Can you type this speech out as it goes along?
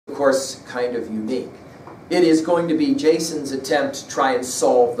course, kind of unique. It is going to be Jason's attempt to try and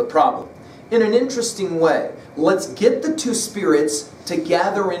solve the problem in an interesting way. Let's get the two spirits to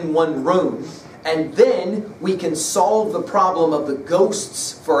gather in one room, and then we can solve the problem of the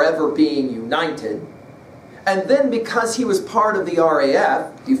ghosts forever being united. And then, because he was part of the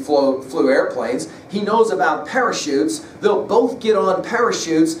RAF, he flew airplanes, he knows about parachutes, they'll both get on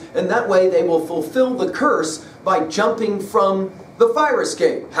parachutes, and that way they will fulfill the curse by jumping from the fire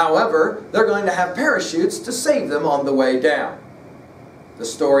escape. However, they're going to have parachutes to save them on the way down. The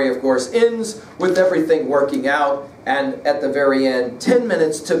story, of course, ends with everything working out, and at the very end, 10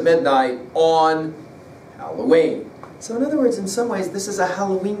 minutes to midnight on Halloween. So in other words, in some ways, this is a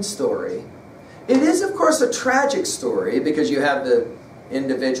Halloween story. It is, of course, a tragic story because you have the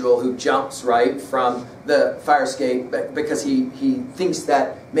individual who jumps right from the fire escape because he thinks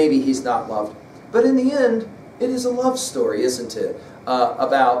that maybe he's not loved. But in the end, it is a love story, isn't it?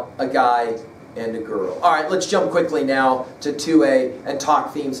 About a guy and a girl. All right, let's jump quickly now to 2A and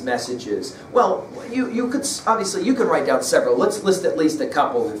talk themes, messages. Well, you could obviously you can write down several. Let's list at least a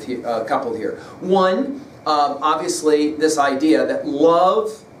couple here. One, obviously, this idea that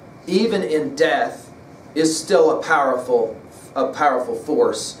love, even in death, is still a powerful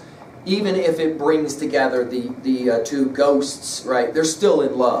force. Even if it brings together the two ghosts, right? They're still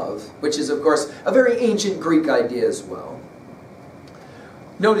in love, which is, of course, a very ancient Greek idea as well.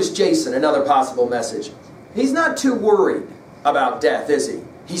 Notice Jason, another possible message. He's not too worried about death, is he?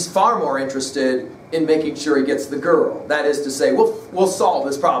 He's far more interested in making sure he gets the girl. That is to say, we'll solve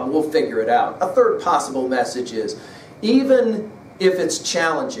this problem, we'll figure it out. A third possible message is, even if it's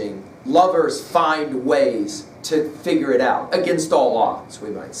challenging, lovers find ways to figure it out, against all odds, we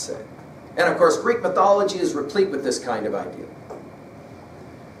might say. And of course, Greek mythology is replete with this kind of idea.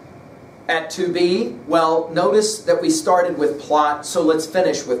 At 2B, well, notice that we started with plot, so let's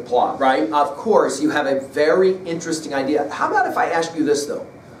finish with plot, right? Of course, you have a very interesting idea. How about if I ask you this, though?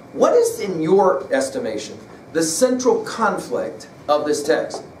 What is, in your estimation, the central conflict of this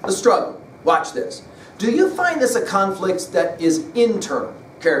text? The struggle. Watch this. Do you find this a conflict that is internal,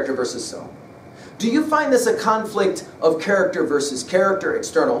 character versus self? Do you find this a conflict of character versus character,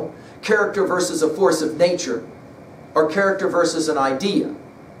 external, character versus a force of nature, or character versus an idea?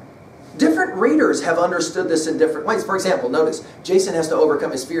 Different readers have understood this in different ways. For example, notice, Jason has to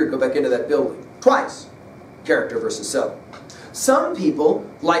overcome his fear to go back into that building. Twice. Character versus self. Some people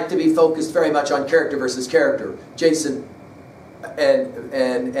like to be focused very much on character versus character. Jason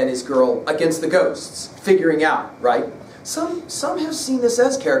and his girl against the ghosts, figuring out, right? Some have seen this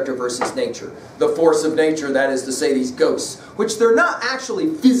as character versus nature. The force of nature, that is to say, these ghosts, which they're not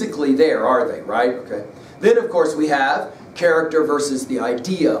actually physically there, are they, right? Okay. Then, of course, we have character versus the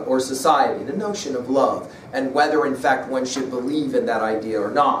idea or society, the notion of love, and whether, in fact, one should believe in that idea or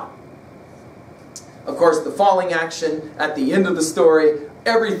not. Of course, the falling action at the end of the story,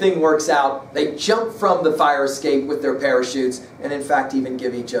 everything works out. They jump from the fire escape with their parachutes and, in fact, even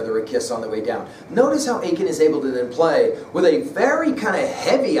give each other a kiss on the way down. Notice how Aiken is able to then play with a very kind of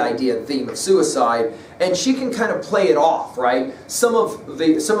heavy idea and theme of suicide, and she can kind of play it off, right? Some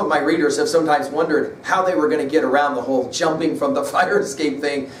of my readers have sometimes wondered how they were going to get around the whole jumping from the fire escape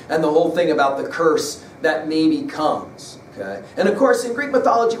thing and the whole thing about the curse that maybe comes. Okay? And of course, in Greek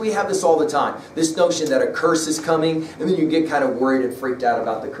mythology, we have this all the time. This notion that a curse is coming, and then you get kind of worried and freaked out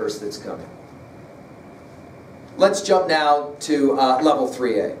about the curse that's coming. Let's jump now to level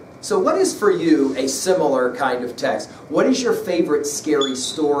 3A. So what is for you a similar kind of text? What is your favorite scary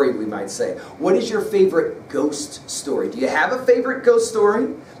story, we might say? What is your favorite ghost story? Do you have a favorite ghost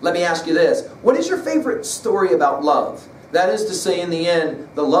story? Let me ask you this. What is your favorite story about love? That is to say, in the end,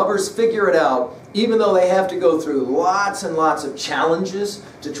 the lovers figure it out, even though they have to go through lots and lots of challenges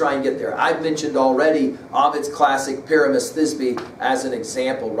to try and get there. I've mentioned already Ovid's classic Pyramus Thisbe as an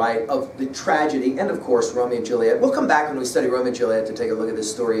example, right, of the tragedy, and of course, Romeo and Juliet. We'll come back when we study Romeo and Juliet to take a look at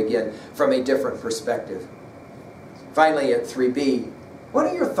this story again from a different perspective. Finally, at 3B, what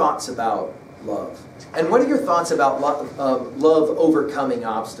are your thoughts about love? And what are your thoughts about love overcoming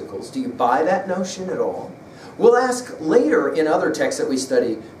obstacles? Do you buy that notion at all? We'll ask later in other texts that we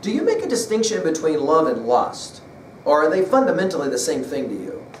study, do you make a distinction between love and lust? Or are they fundamentally the same thing to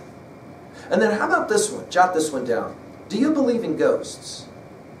you? And then how about this one? Jot this one down. Do you believe in ghosts?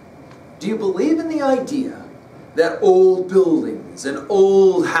 Do you believe in the idea that old buildings and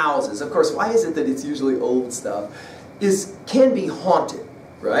old houses, of course, why is it that it's usually old stuff, can be haunted,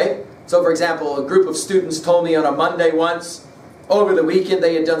 right? So for example, a group of students told me on a Monday once, over the weekend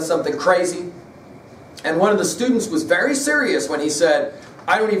they had done something crazy. And one of the students was very serious when he said,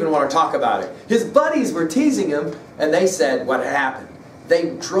 I don't even want to talk about it. His buddies were teasing him, and they said what had happened.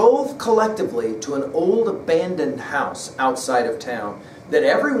 they drove collectively to an old abandoned house outside of town that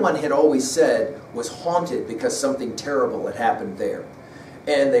everyone had always said was haunted because something terrible had happened there.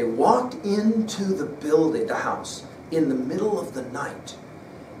 And they walked into the building, the house, in the middle of the night.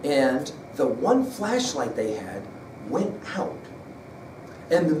 And the one flashlight they had went out.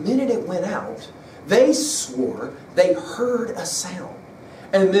 And the minute it went out, they swore they heard a sound.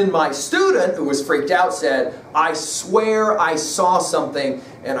 And then my student, who was freaked out, said, "I swear I saw something,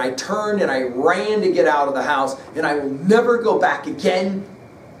 and I turned and I ran to get out of the house, and I will never go back again."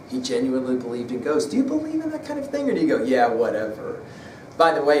 He genuinely believed in ghosts. Do you believe in that kind of thing, or do you go, "Yeah, whatever"?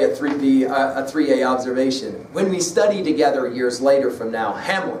 By the way, a 3A observation. When we study together years later from now,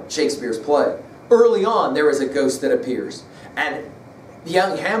 Hamlet, Shakespeare's play, early on there is a ghost that appears. And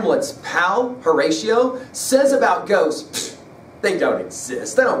young Hamlet's pal, Horatio, says about ghosts, they don't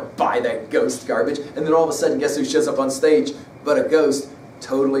exist. They don't buy that ghost garbage. And then all of a sudden, guess who shows up on stage but a ghost?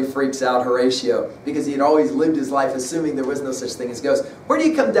 Totally freaks out Horatio, because he had always lived his life assuming there was no such thing as ghosts. Where do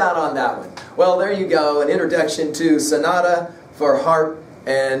you come down on that one? Well, there you go, an introduction to Sonata for Harp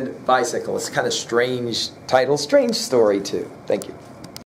and Bicycle. It's kind of strange title, strange story too. Thank you.